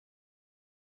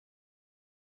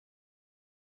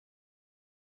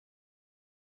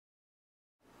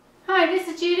Hi, this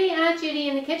is Judy at Judy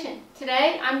in the Kitchen.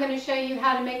 Today I'm going to show you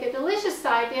how to make a delicious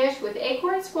side dish with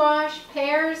acorn squash,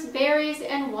 pears, berries,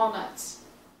 and walnuts.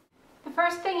 The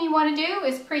first thing you want to do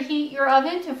is preheat your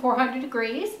oven to 400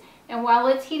 degrees. And while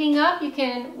it's heating up, you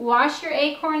can wash your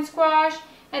acorn squash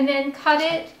and then cut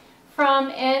it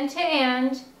from end to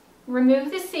end.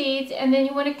 Remove the seeds, and then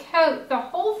you want to coat the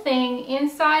whole thing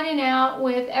inside and out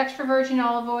with extra virgin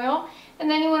olive oil. And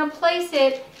then you want to place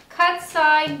it cut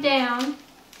side down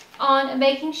on a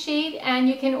baking sheet, and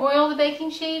you can oil the baking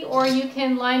sheet or you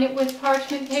can line it with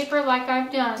parchment paper like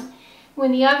I've done.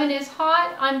 When the oven is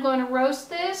hot, I'm going to roast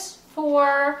this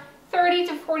for 30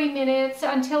 to 40 minutes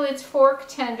until it's fork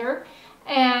tender.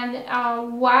 And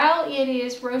while it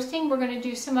is roasting, we're going to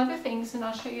do some other things, and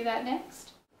I'll show you that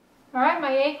next. Alright,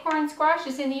 my acorn squash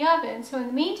is in the oven, so in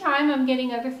the meantime I'm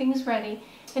getting other things ready.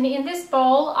 And in this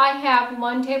bowl I have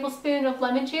 1 tablespoon of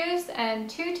lemon juice and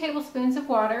 2 tablespoons of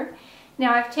water.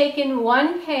 Now I've taken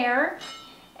 1 pear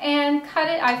and cut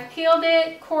it, I've peeled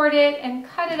it, cored it, and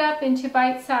cut it up into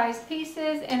bite-sized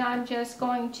pieces, and I'm just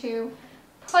going to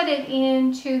put it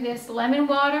into this lemon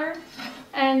water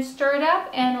and stir it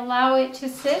up and allow it to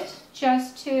sit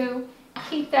just to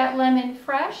keep that lemon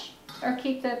fresh, or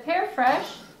keep the pear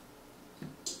fresh.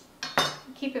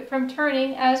 Keep it from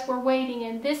turning as we're waiting.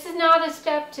 And this is not a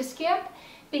step to skip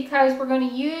because we're going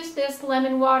to use this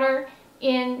lemon water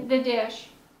in the dish.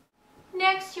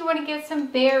 Next, you want to get some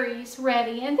berries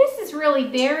ready, and this is really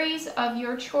berries of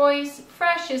your choice.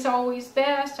 Fresh is always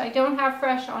best. I don't have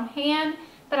fresh on hand,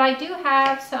 but I do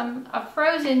have a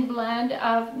frozen blend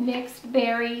of mixed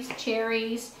berries,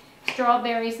 cherries,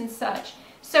 strawberries, and such.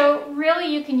 So really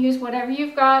you can use whatever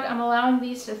you've got. I'm allowing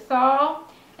these to thaw,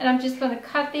 and I'm just going to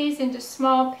cut these into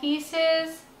small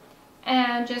pieces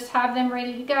and just have them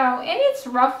ready to go. And it's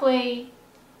roughly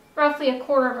a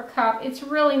 1/4 cup. It's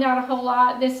really not a whole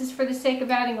lot. This is for the sake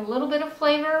of adding a little bit of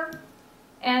flavor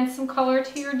and some color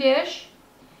to your dish.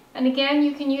 And again,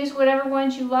 you can use whatever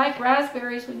ones you like.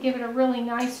 Raspberries would give it a really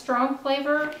nice strong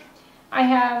flavor. I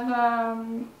have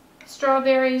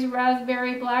strawberries,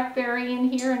 raspberry, blackberry in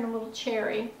here, and a little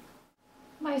cherry.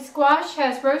 My squash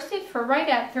has roasted for right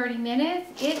at 30 minutes.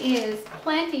 It is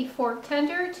plenty fork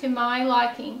tender to my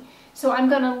liking. So I'm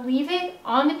going to leave it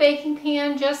on the baking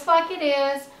pan just like it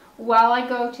is while I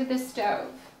go to the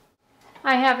stove.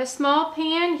 I have a small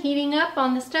pan heating up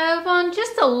on the stove on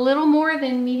just a little more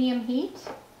than medium heat.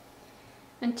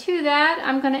 And to that,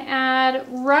 I'm going to add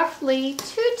roughly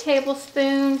 2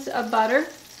 tablespoons of butter.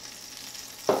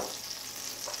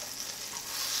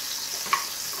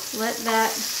 Let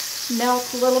that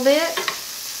melt a little bit.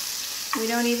 We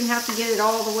don't even have to get it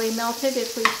all the way melted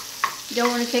if we don't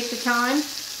want to take the time.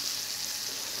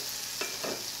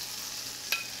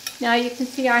 Now you can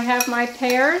see I have my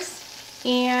pears,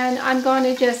 and I'm going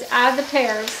to just add the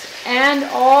pears and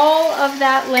all of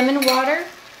that lemon water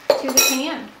to the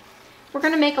pan. We're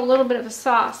going to make a little bit of a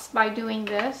sauce by doing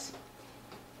this.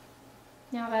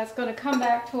 Now that's going to come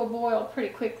back to a boil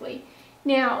pretty quickly.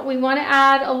 Now we want to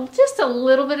add just a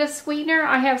little bit of sweetener.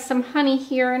 I have some honey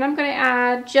here, and I'm going to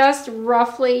add just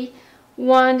roughly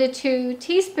 1 to 2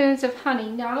 teaspoons of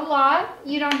honey. Not a lot.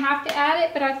 You don't have to add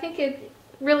it, but I think it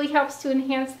really helps to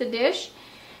enhance the dish.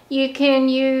 You can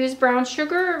use brown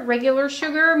sugar, regular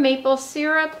sugar, maple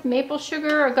syrup, maple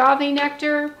sugar, agave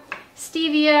nectar,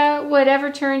 stevia,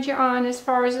 whatever turns you on as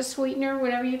far as a sweetener,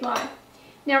 whatever you'd like.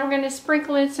 Now we're going to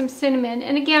sprinkle in some cinnamon,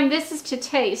 and again, this is to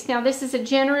taste. Now this is a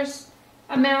generous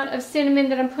amount of cinnamon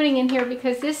that I'm putting in here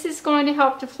because this is going to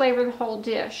help to flavor the whole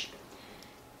dish.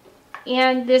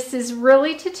 And this is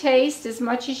really to taste as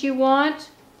much as you want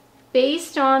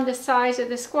based on the size of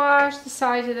the squash, the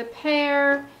size of the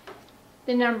pear,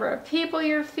 the number of people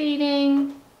you're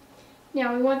feeding.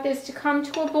 Now we want this to come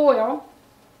to a boil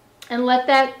and let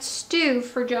that stew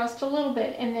for just a little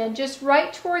bit, and then just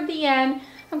right toward the end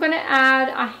I'm going to add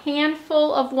a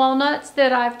handful of walnuts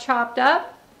that I've chopped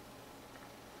up,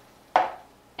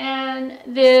 and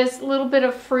this little bit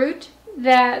of fruit,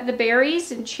 that the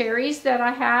berries and cherries that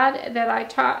I had that I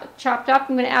chopped up.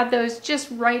 I'm going to add those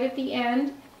just right at the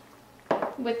end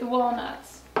with the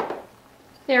walnuts.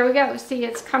 There we go. See,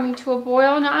 it's coming to a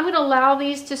boil. Now I'm going to allow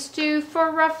these to stew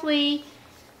for roughly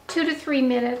 2 to 3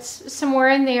 minutes, somewhere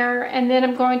in there, and then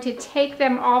I'm going to take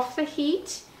them off the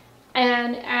heat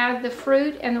and add the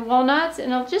fruit and the walnuts,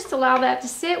 and I'll just allow that to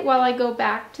sit while I go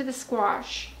back to the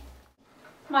squash.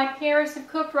 My pears have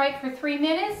cooked right for 3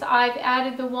 minutes. I've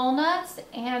added the walnuts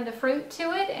and the fruit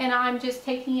to it, and I'm just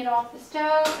taking it off the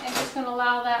stove and just going to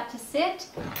allow that to sit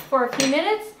for a few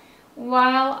minutes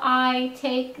while I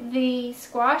take the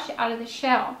squash out of the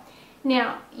shell.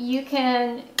 Now, you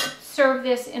can serve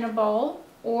this in a bowl,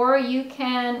 or you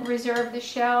can reserve the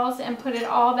shells and put it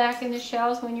all back in the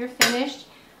shells when you're finished.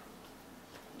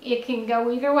 It can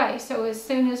go either way. So as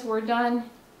soon as we're done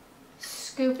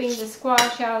scooping the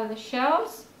squash out of the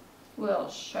shells, we'll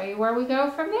show you where we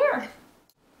go from there.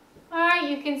 Alright,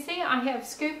 you can see I have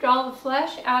scooped all the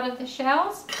flesh out of the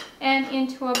shells and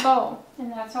into a bowl.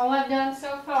 And that's all I've done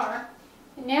so far.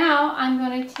 Now I'm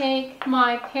going to take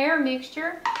my pear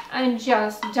mixture and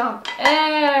just dump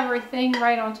everything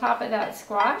right on top of that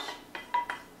squash.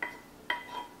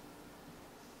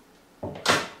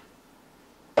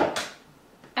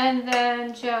 And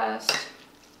then just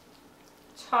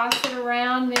toss it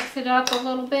around, mix it up a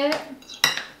little bit.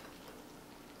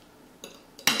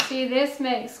 You see, this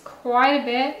makes quite a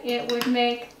bit. It would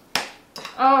make,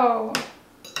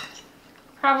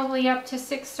 probably up to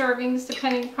 6 servings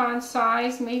depending upon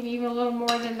size, maybe even a little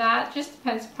more than that. Just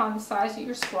depends upon the size of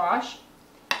your squash.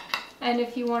 And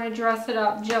if you want to dress it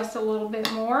up just a little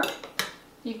bit more,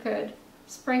 you could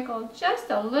sprinkle just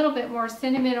a little bit more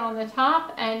cinnamon on the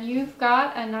top and you've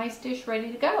got a nice dish ready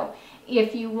to go.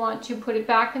 If you want to put it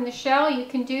back in the shell, you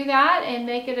can do that and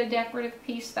make it a decorative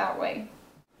piece that way.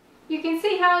 You can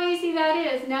see how easy that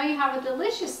is. Now you have a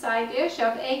delicious side dish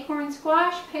of acorn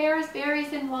squash, pears,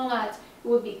 berries, and walnuts. It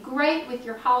would be great with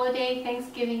your holiday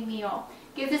Thanksgiving meal.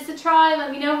 Give this a try.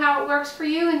 Let me know how it works for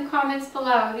you in the comments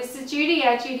below. This is Judy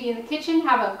at Judy in the Kitchen.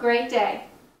 Have a great day.